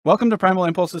Welcome to Primal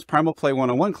Impulse's Primal Play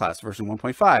 101 class, version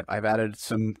 1.5. I've added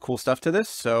some cool stuff to this,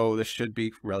 so this should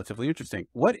be relatively interesting.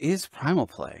 What is Primal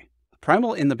Play?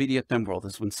 Primal in the BDSM world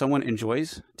is when someone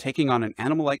enjoys taking on an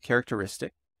animal-like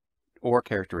characteristic or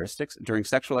characteristics during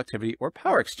sexual activity or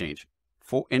power exchange.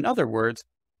 In other words,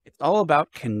 it's all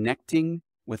about connecting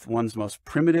with one's most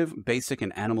primitive, basic,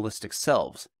 and animalistic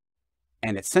selves.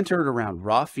 And it's centered around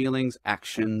raw feelings,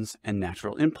 actions, and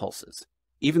natural impulses.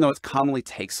 Even though it commonly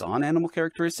takes on animal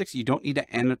characteristics, you don't need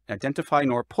to identify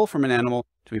nor pull from an animal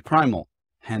to be primal,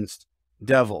 hence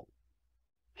devil,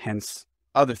 hence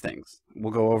other things.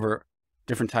 We'll go over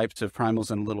different types of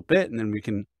primals in a little bit, and then we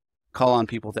can call on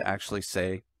people to actually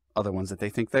say other ones that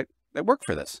they think that work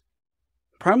for this.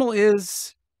 Primal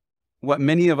is what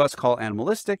many of us call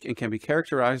animalistic and can be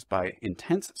characterized by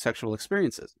intense sexual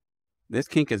experiences. This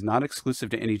kink is not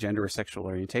exclusive to any gender or sexual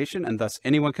orientation, and thus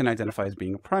anyone can identify as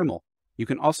being a primal. You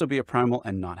can also be a primal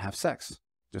and not have sex.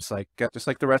 Just like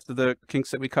the rest of the kinks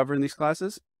that we cover in these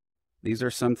classes, these are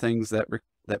some things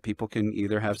that people can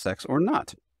either have sex or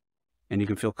not. And you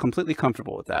can feel completely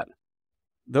comfortable with that.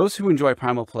 Those who enjoy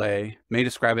primal play may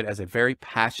describe it as a very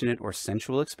passionate or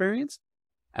sensual experience,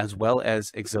 as well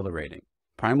as exhilarating.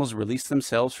 Primals release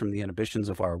themselves from the inhibitions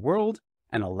of our world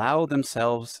and allow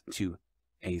themselves to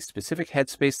a specific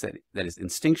headspace that is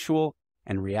instinctual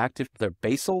and reactive to their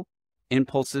basal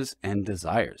impulses and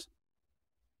desires.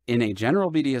 In a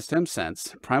general BDSM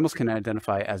sense, primals can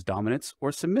identify as dominants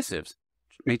or submissives,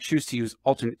 may choose to use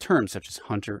alternate terms such as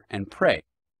hunter and prey.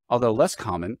 Although less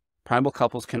common, primal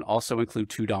couples can also include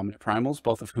two dominant primals,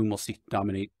 both of whom will seek to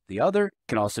dominate the other.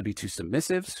 Can also be two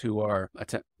submissives who are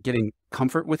getting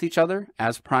comfort with each other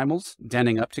as primals,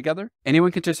 denning up together.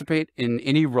 Anyone can participate in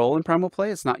any role in primal play.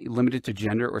 It's not limited to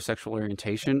gender or sexual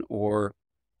orientation or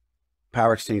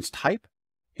power exchange type.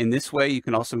 In this way, you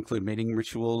can also include mating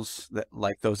rituals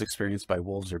like those experienced by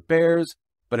wolves or bears,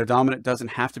 but a dominant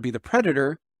doesn't have to be the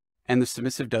predator, and the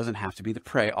submissive doesn't have to be the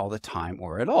prey all the time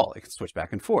or at all. It can switch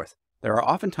back and forth. There are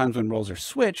often times when roles are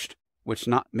switched, which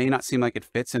may not seem like it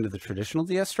fits into the traditional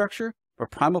DS structure,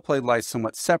 but primal play lies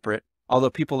somewhat separate,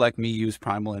 although people like me use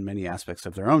primal in many aspects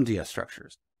of their own DS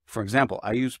structures. For example,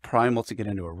 I use primal to get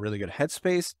into a really good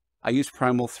headspace. I use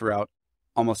primal throughout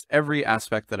almost every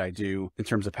aspect that I do in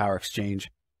terms of power exchange,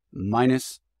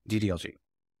 minus DDLG.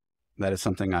 That is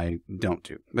something I don't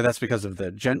do, but that's because of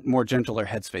the more gentler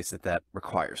headspace that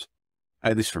requires,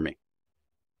 at least for me.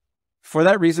 For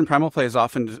that reason, primal play is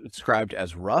often described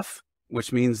as rough,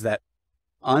 which means that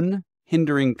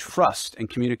unhindering trust and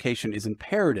communication is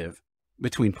imperative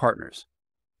between partners.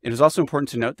 It is also important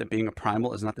to note that being a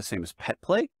primal is not the same as pet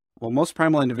play. While most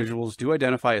primal individuals do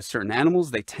identify as certain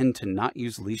animals, they tend to not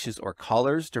use leashes or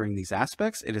collars during these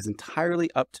aspects. It is entirely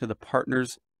up to the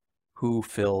partners who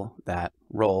fill that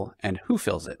role and who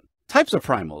fills it. Types of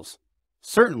primals.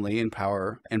 Certainly in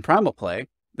primal play,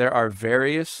 there are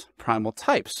various primal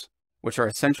types, which are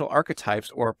essential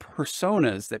archetypes or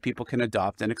personas that people can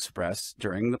adopt and express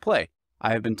during the play.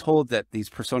 I have been told that these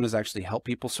personas actually help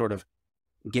people sort of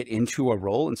get into a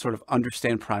role and sort of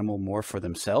understand primal more for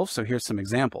themselves. So here's some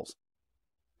examples.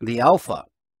 The alpha,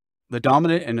 the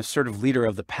dominant and assertive leader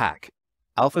of the pack.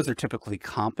 Alphas are typically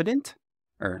competent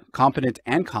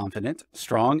and confident,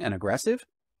 strong and aggressive,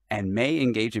 and may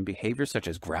engage in behaviors such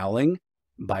as growling,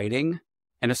 biting,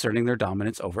 and asserting their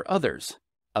dominance over others.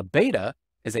 A beta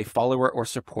is a follower or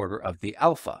supporter of the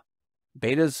alpha.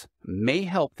 Betas may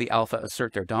help the alpha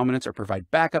assert their dominance or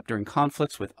provide backup during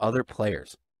conflicts with other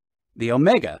players. The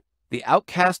omega, the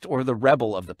outcast or the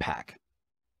rebel of the pack.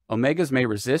 Omegas may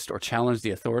resist or challenge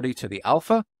the authority to the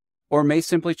alpha, or may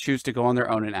simply choose to go on their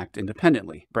own and act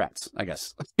independently. Brats, I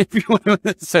guess, if you want to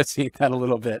associate that a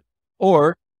little bit.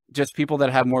 Or just people that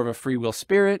have more of a free will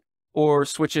spirit, or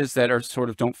switches that are sort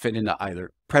of don't fit into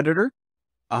either. Predator,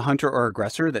 a hunter or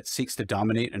aggressor that seeks to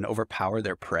dominate and overpower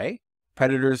their prey.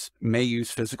 Predators may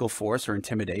use physical force or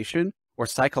intimidation or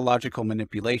psychological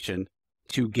manipulation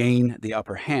to gain the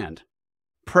upper hand.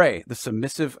 Prey, the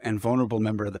submissive and vulnerable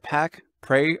member of the pack.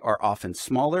 Prey are often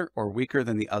smaller or weaker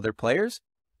than the other players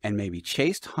and may be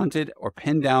chased, hunted, or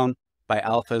pinned down by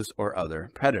alphas or other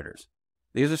predators.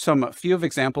 These are a few of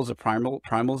examples of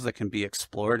primals that can be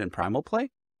explored in primal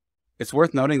play. It's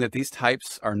worth noting that these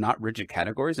types are not rigid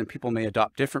categories and people may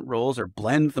adopt different roles or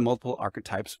blend the multiple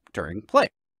archetypes during play.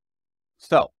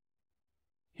 So,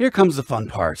 here comes the fun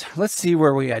part. Let's see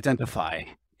where we identify.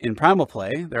 In primal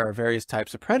play, there are various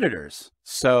types of predators.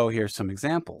 So here's some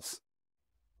examples.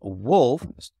 A wolf,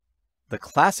 the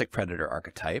classic predator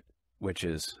archetype, which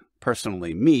is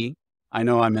personally me. I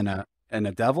know I'm in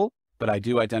a devil, but I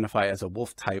do identify as a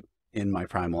wolf type in my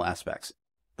primal aspects.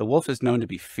 The wolf is known to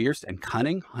be fierce and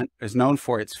cunning, is known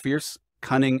for its fierce,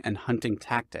 cunning, and hunting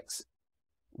tactics.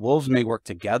 Wolves may work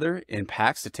together in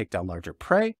packs to take down larger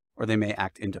prey, or they may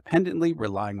act independently,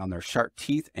 relying on their sharp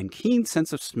teeth and keen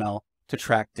sense of smell to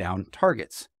track down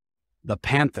targets. The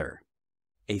panther,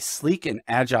 a sleek and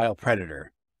agile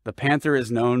predator. The panther is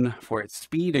known for its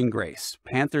speed and grace.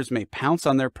 Panthers may pounce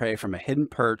on their prey from a hidden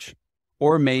perch,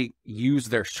 or may use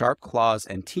their sharp claws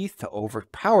and teeth to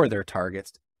overpower their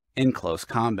targets in close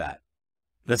combat.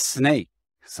 The snake.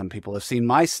 Some people have seen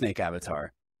my snake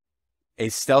avatar. A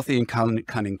stealthy and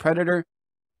cunning predator.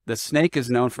 The snake is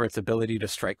known for its ability to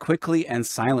strike quickly and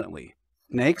silently.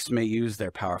 Snakes may use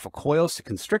their powerful coils to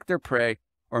constrict their prey,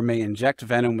 or may inject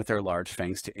venom with their large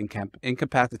fangs to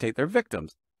incapacitate their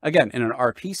victims. Again, in an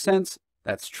RP sense,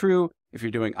 that's true. If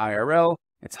you're doing IRL,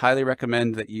 it's highly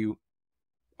recommended that you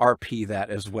RP that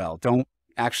as well. Don't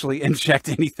actually inject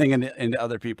anything into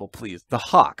other people, please. The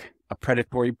hawk, a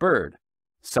predatory bird.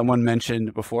 Someone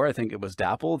mentioned before, I think it was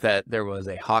Dapple, that there was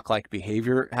a hawk-like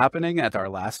behavior happening at our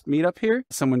last meetup here.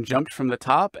 Someone jumped from the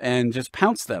top and just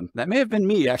pounced them. That may have been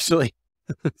me, actually.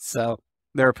 So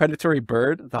they're a predatory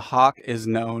bird. The hawk is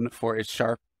known for its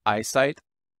sharp eyesight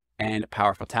and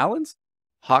powerful talons.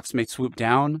 Hawks may swoop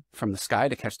down from the sky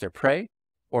to catch their prey,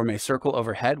 or may circle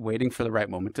overhead waiting for the right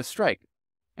moment to strike.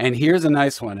 And here's a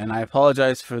nice one, and I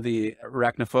apologize for the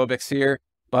arachnophobics here,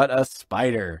 but a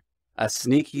spider. A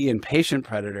sneaky and patient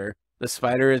predator, the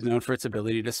spider is known for its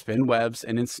ability to spin webs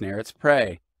and ensnare its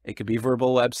prey. It could be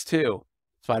verbal webs too.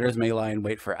 Spiders may lie in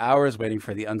wait for hours, waiting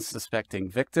for the unsuspecting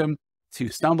victim to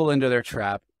stumble into their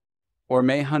trap, or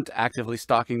may hunt actively,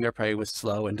 stalking their prey with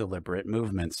slow and deliberate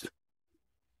movements.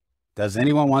 Does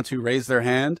anyone want to raise their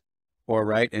hand or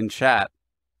write in chat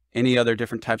any other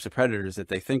different types of predators that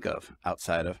they think of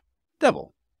outside of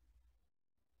devil,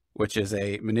 which is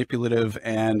a manipulative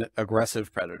and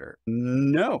aggressive predator?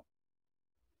 No.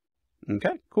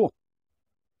 Okay, cool.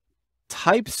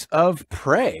 Types of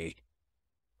prey.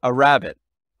 A rabbit,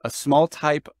 a small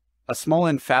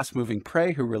and fast-moving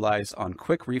prey who relies on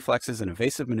quick reflexes and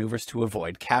evasive maneuvers to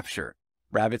avoid capture.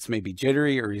 Rabbits may be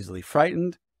jittery or easily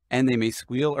frightened, and they may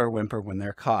squeal or whimper when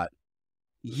they're caught.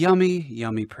 Yummy,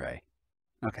 yummy prey.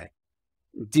 Okay.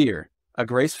 Deer, a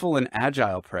graceful and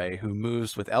agile prey who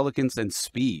moves with elegance and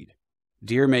speed.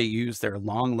 Deer may use their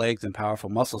long legs and powerful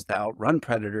muscles to outrun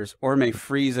predators, or may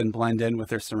freeze and blend in with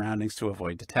their surroundings to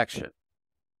avoid detection.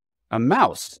 A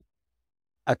mouse,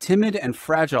 a timid and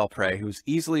fragile prey who's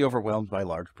easily overwhelmed by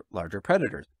larger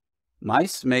predators.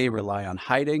 Mice may rely on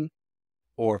hiding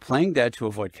or playing dead to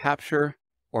avoid capture,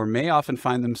 or may often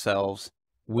find themselves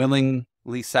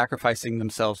willingly sacrificing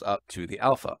themselves up to the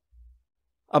alpha.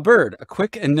 A bird, a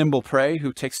quick and nimble prey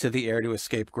who takes to the air to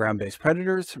escape ground-based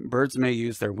predators. Birds may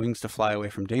use their wings to fly away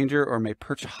from danger, or may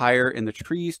perch higher in the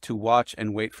trees to watch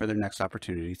and wait for their next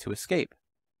opportunity to escape.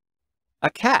 A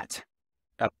cat,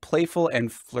 a playful and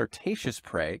flirtatious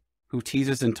prey who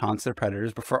teases and taunts their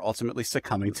predators before ultimately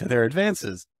succumbing to their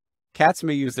advances. Cats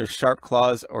may use their sharp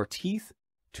claws or teeth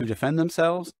to defend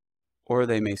themselves, or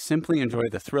they may simply enjoy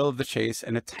the thrill of the chase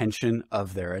and attention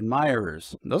of their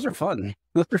admirers. Those are fun.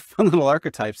 Those are fun little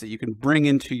archetypes that you can bring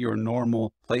into your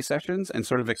normal play sessions and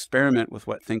sort of experiment with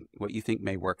what you think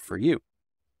may work for you.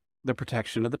 The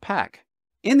protection of the pack.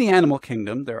 In the animal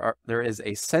kingdom, there is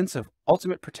a sense of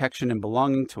ultimate protection and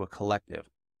belonging to a collective.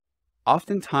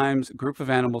 Oftentimes, a group of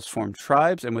animals form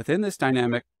tribes, and within this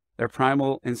dynamic, their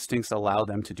primal instincts allow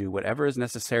them to do whatever is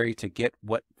necessary to get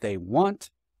what they want,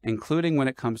 including when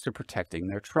it comes to protecting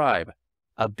their tribe.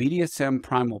 A BDSM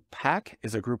primal pack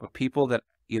is a group of people that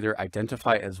either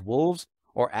identify as wolves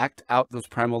or act out those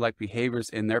primal-like behaviors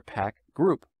in their pack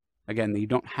group. Again, you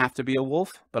don't have to be a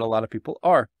wolf, but a lot of people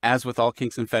are. As with all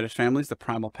kinks and fetish families, the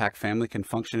primal pack family can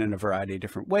function in a variety of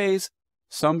different ways.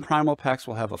 Some primal packs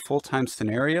will have a full-time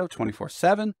scenario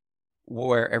 24/7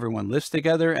 where everyone lives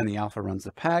together and the alpha runs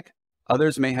the pack.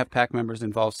 Others may have pack members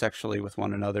involved sexually with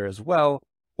one another as well,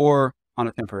 or on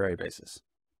a temporary basis.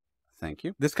 Thank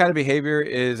you. This kind of behavior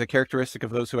is a characteristic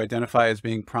of those who identify as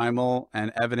being primal,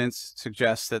 and evidence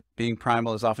suggests that being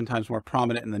primal is oftentimes more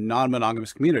prominent in the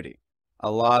non-monogamous community.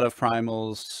 A lot of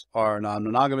primals are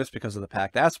non-monogamous because of the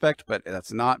pact aspect, but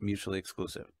that's not mutually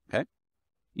exclusive, okay?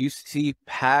 You see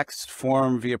packs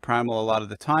form via primal a lot of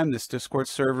the time. This Discord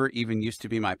server even used to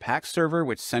be my pack server,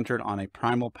 which centered on a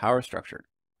primal power structure.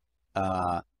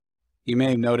 You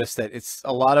may have noticed that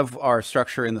a lot of our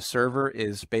structure in the server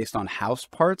is based on house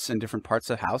parts and different parts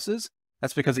of houses.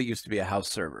 That's because it used to be a house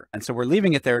server. And so we're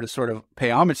leaving it there to sort of pay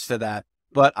homage to that.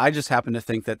 But I just happen to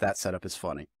think that that setup is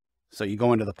funny. So you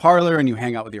go into the parlor and you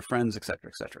hang out with your friends, etc.,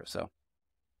 etc. So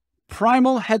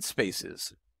primal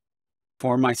headspaces.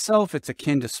 For myself, it's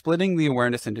akin to splitting the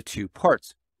awareness into two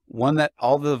parts. One that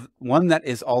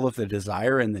is all of the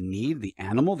desire and the need, the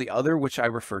animal, the other, which I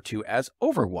refer to as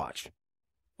overwatch.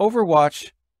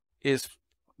 Overwatch is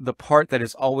the part that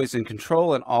is always in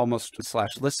control and almost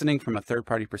 / listening from a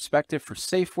third-party perspective for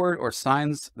safe word or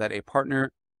signs that a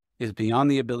partner is beyond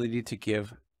the ability to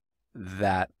give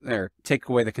that or take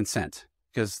away the consent.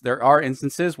 Because there are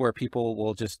instances where people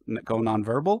will just go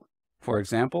nonverbal. For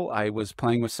example, I was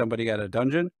playing with somebody at a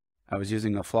dungeon. I was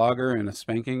using a flogger and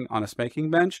on a spanking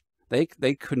bench. They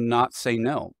could not say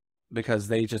no because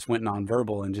they just went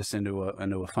nonverbal and just into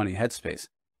a funny headspace.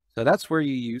 So that's where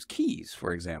you use keys,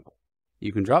 for example.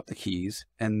 You can drop the keys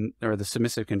or the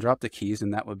submissive can drop the keys,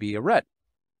 and that would be a red,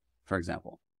 for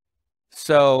example.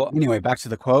 So anyway, back to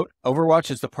the quote.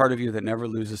 Overwatch is the part of you that never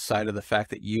loses sight of the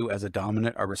fact that you as a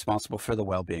dominant are responsible for the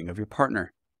well-being of your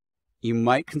partner. You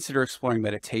might consider exploring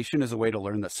meditation as a way to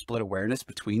learn the split awareness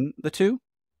between the two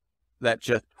that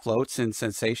just floats in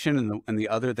sensation and the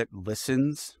other that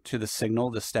listens to the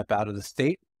signal to step out of the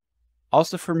state.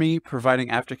 Also for me, providing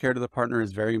aftercare to the partner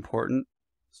is very important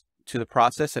to the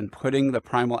process and putting the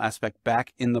primal aspect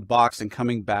back in the box and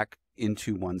coming back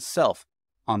into oneself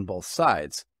on both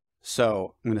sides.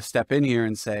 So I'm going to step in here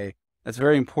and say, that's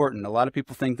very important. A lot of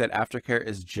people think that aftercare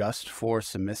is just for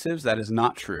submissives. That is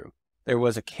not true. There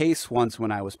was a case once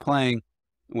when I was playing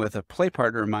with a play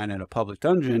partner of mine in a public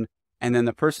dungeon, and then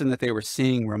the person that they were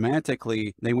seeing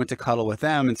romantically, they went to cuddle with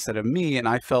them instead of me, and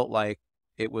I felt like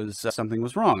it was something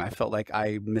was wrong. I felt like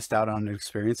I missed out on an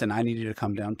experience and I needed to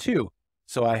come down too.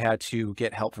 So I had to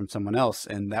get help from someone else,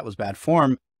 and that was bad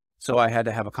form. So I had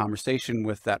to have a conversation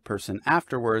with that person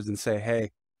afterwards and say,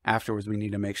 hey, afterwards we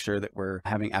need to make sure that we're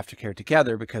having aftercare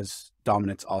together because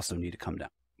dominants also need to come down.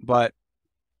 But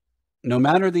no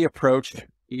matter the approach,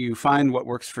 you find what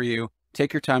works for you,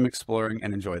 take your time exploring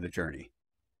and enjoy the journey.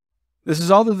 This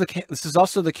is also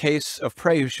the case of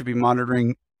prey who should be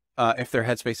monitoring if their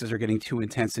headspaces are getting too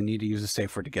intense and need to use a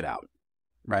safe word to get out,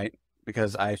 right?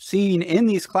 Because I've seen in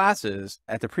these classes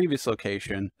at the previous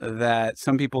location that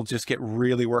some people just get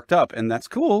really worked up, and that's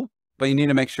cool, but you need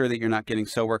to make sure that you're not getting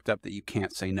so worked up that you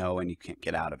can't say no and you can't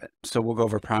get out of it. So we'll go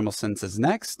over primal senses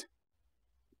next.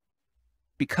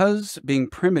 Because being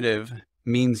primitive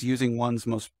means using one's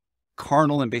most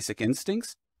carnal and basic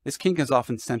instincts, this kink is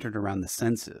often centered around the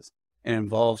senses. It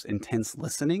involves intense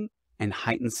listening and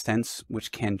heightened sense,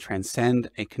 which can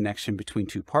transcend a connection between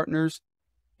two partners.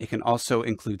 It can also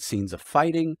include scenes of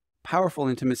fighting, powerful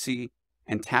intimacy,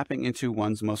 and tapping into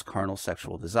one's most carnal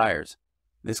sexual desires.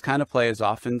 This kind of play is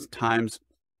oftentimes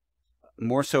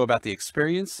more so about the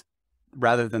experience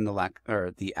rather than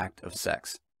the act of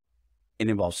sex. It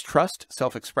involves trust,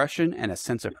 self-expression, and a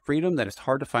sense of freedom that is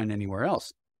hard to find anywhere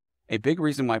else. A big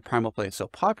reason why primal play is so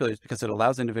popular is because it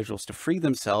allows individuals to free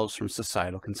themselves from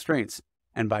societal constraints.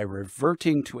 And by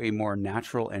reverting to a more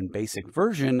natural and basic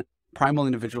version, primal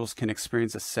individuals can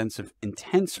experience a sense of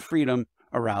intense freedom,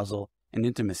 arousal, and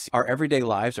intimacy. Our everyday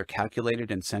lives are calculated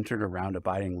and centered around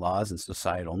abiding laws and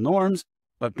societal norms,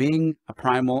 but being a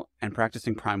primal and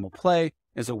practicing primal play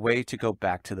is a way to go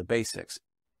back to the basics.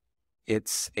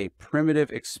 It's a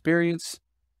primitive experience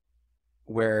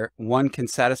where one can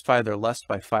satisfy their lust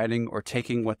by fighting or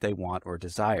taking what they want or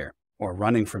desire, or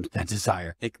running from that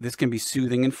desire. This can be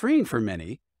soothing and freeing for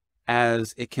many,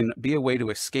 as it can be a way to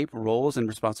escape roles and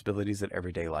responsibilities that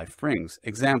everyday life brings.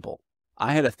 Example,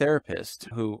 I had a therapist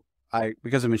who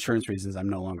because of insurance reasons, I'm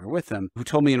no longer with them, who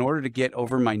told me in order to get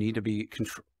over my need to be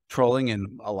controlling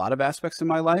in a lot of aspects of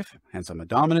my life, hence I'm a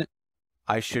dominant,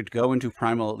 I should go into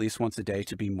primal at least once a day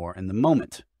to be more in the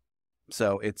moment.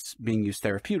 So it's being used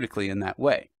therapeutically in that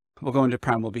way. We'll go into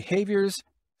primal behaviors: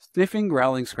 sniffing,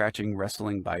 growling, scratching,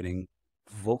 wrestling, biting,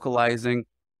 vocalizing.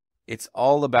 It's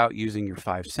all about using your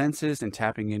five senses and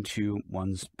tapping into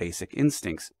one's basic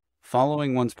instincts.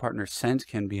 Following one's partner's scent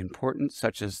can be important,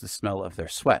 such as the smell of their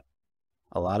sweat.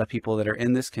 A lot of people that are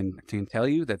in this can tell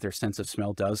you that their sense of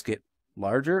smell does get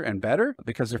larger and better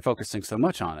because they're focusing so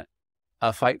much on it.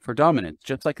 A fight for dominance.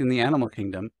 Just like in the animal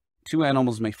kingdom, two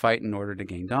animals may fight in order to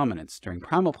gain dominance. During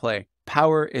primal play,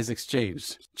 power is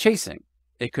exchanged. Chasing.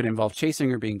 It could involve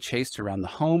chasing or being chased around the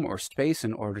home or space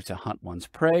in order to hunt one's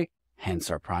prey,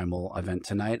 hence our primal event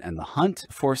tonight and the hunt.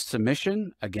 Forced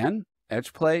submission, again,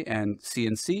 edge play and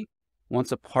CNC.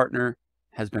 Once a partner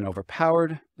has been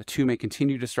overpowered, the two may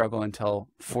continue to struggle until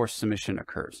forced submission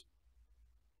occurs.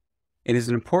 It is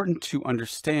important to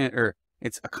understand,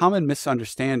 it's a common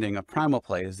misunderstanding of primal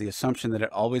play is the assumption that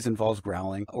it always involves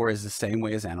growling or is the same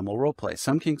way as animal role play.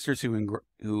 Some kinksters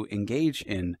who engage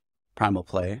in primal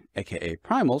play, aka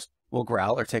primals, will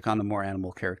growl or take on the more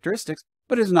animal characteristics,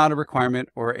 but is not a requirement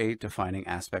or a defining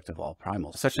aspect of all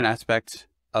primals. Such an aspect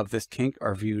of this kink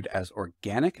are viewed as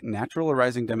organic, natural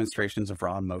arising demonstrations of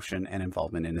raw emotion and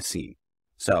involvement in a scene.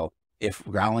 So if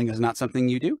growling is not something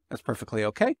you do, that's perfectly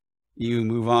okay. You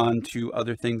move on to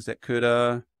other things that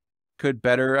could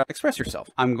better express yourself.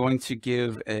 I'm going to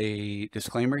give a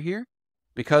disclaimer here.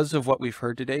 Because of what we've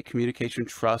heard today, communication,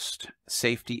 trust,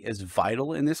 safety is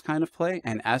vital in this kind of play,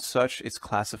 and as such, it's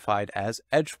classified as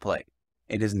edge play.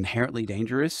 It is inherently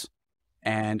dangerous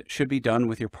and should be done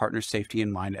with your partner's safety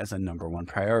in mind as a #1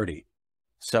 priority.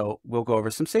 So we'll go over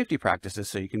some safety practices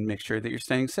so you can make sure that you're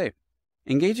staying safe.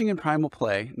 Engaging in primal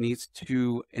play needs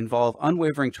to involve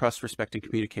unwavering trust, respect, and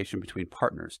communication between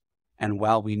partners. And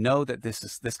while we know that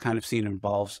this kind of scene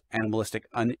involves animalistic,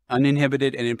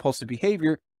 uninhibited, and impulsive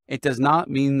behavior, it does not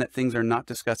mean that things are not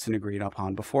discussed and agreed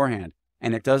upon beforehand.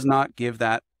 And it does not give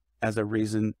that as a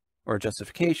reason or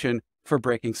justification for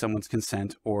breaking someone's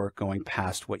consent or going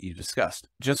past what you discussed.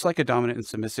 Just like a dominant and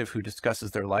submissive who discusses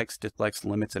their likes, dislikes,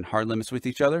 limits, and hard limits with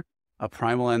each other, a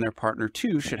primal and their partner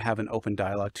too should have an open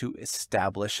dialogue to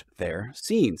establish their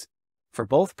scenes. For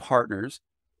both partners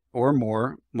or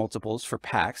more multiples for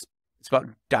packs, it's about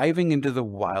diving into the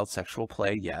wild sexual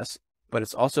play, yes, but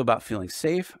it's also about feeling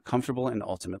safe, comfortable, and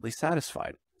ultimately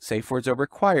satisfied. Safe words are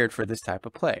required for this type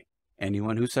of play.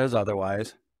 Anyone who says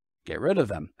otherwise, get rid of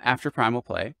them. After primal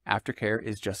play, aftercare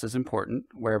is just as important,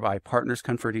 whereby partners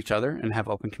comfort each other and have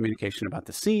open communication about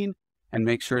the scene and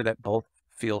make sure that both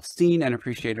feel seen and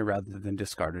appreciated rather than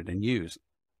discarded and used.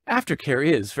 Aftercare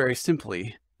is, very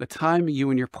simply, the time you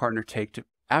and your partner take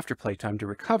after playtime to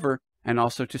recover and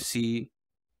also to see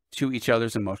to each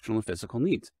other's emotional and physical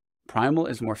needs. Primal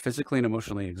is more physically and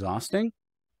emotionally exhausting.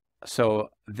 So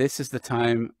this is the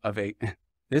time of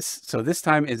this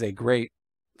time is a great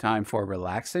time for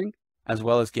relaxing as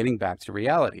well as getting back to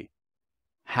reality.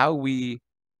 How we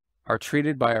are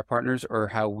treated by our partners or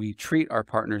how we treat our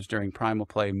partners during primal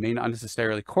play may not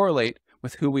necessarily correlate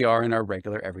with who we are in our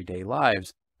regular everyday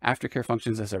lives. Aftercare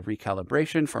functions as a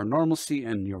recalibration for normalcy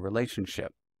in your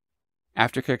relationship.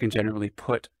 Aftercare can generally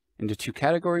put into 2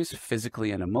 categories, physical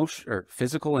and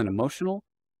emotional.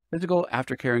 Physical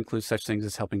aftercare includes such things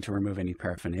as helping to remove any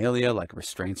paraphernalia like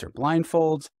restraints or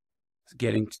blindfolds,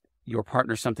 getting your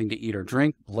partner something to eat or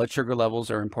drink. Blood sugar levels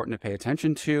are important to pay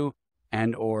attention to,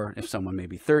 and or if someone may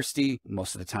be thirsty,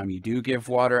 most of the time you do give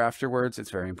water afterwards. It's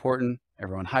very important.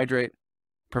 Everyone hydrate.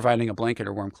 Providing a blanket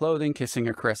or warm clothing, kissing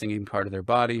or caressing any part of their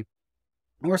body,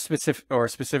 or a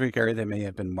specific area that may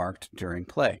have been marked during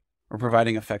play, or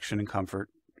providing affection and comfort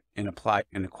in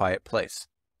a quiet place,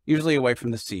 usually away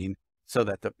from the scene so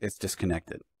that it's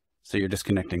disconnected. So you're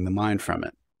disconnecting the mind from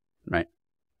it, right?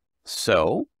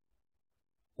 So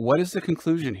what is the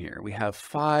conclusion here? We have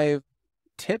 5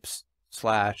 tips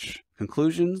 /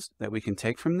 conclusions that we can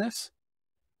take from this.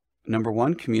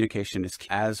 #1, communication is key.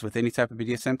 As with any type of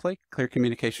BDSM play, clear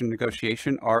communication and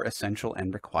negotiation are essential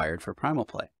and required for primal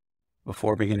play.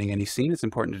 Before beginning any scene, it's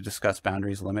important to discuss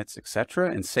boundaries, limits,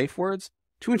 etc., and safe words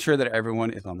to ensure that everyone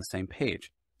is on the same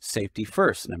page. Safety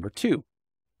first. #2,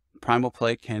 primal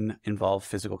play can involve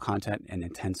physical contact and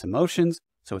intense emotions,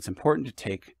 so it's important to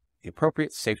take the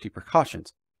appropriate safety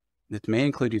precautions. This may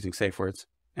include using safe words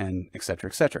and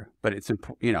etc., but it's,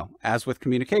 as with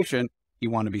communication, you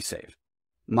want to be safe.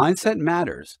 Mindset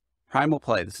matters. Primal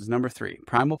play, this is #3.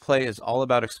 Primal play is all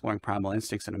about exploring primal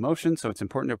instincts and emotions, so it's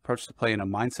important to approach the play in a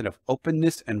mindset of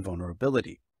openness and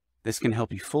vulnerability. This can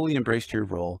help you fully embrace your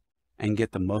role and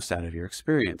get the most out of your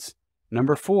experience.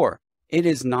 #4, it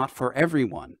is not for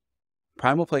everyone.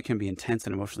 Primal play can be intense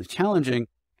and emotionally challenging,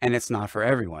 and it's not for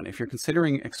everyone. If you're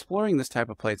considering exploring this type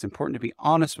of play, it's important to be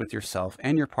honest with yourself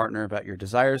and your partner about your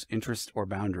desires, interests, or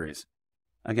boundaries.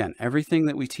 Again, everything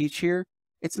that we teach here,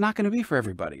 it's not going to be for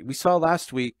everybody. We saw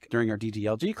last week during our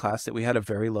DDLG class that we had a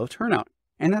very low turnout,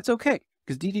 and that's okay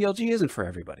because DDLG isn't for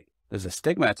everybody. There's a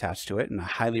stigma attached to it, and I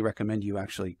highly recommend you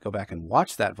actually go back and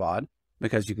watch that VOD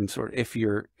because you can if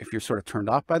you're sort of turned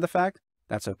off by the fact,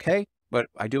 that's okay. But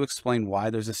I do explain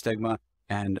why there's a stigma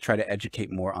and try to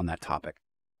educate more on that topic.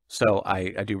 So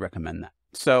I do recommend that.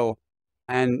 So,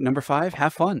 and #5,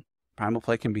 have fun. Primal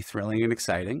play can be thrilling and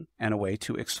exciting and a way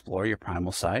to explore your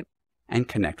primal side and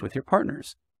connect with your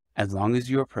partners. As long as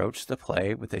you approach the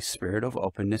play with a spirit of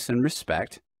openness and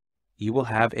respect, you will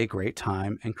have a great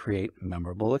time and create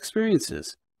memorable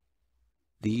experiences.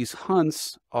 These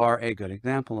hunts are a good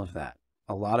example of that.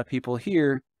 A lot of people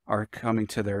here are coming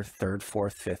to their 3rd,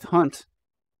 4th, 5th hunt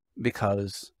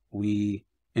because we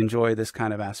enjoy this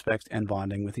kind of aspect and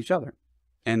bonding with each other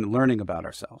and learning about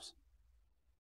ourselves.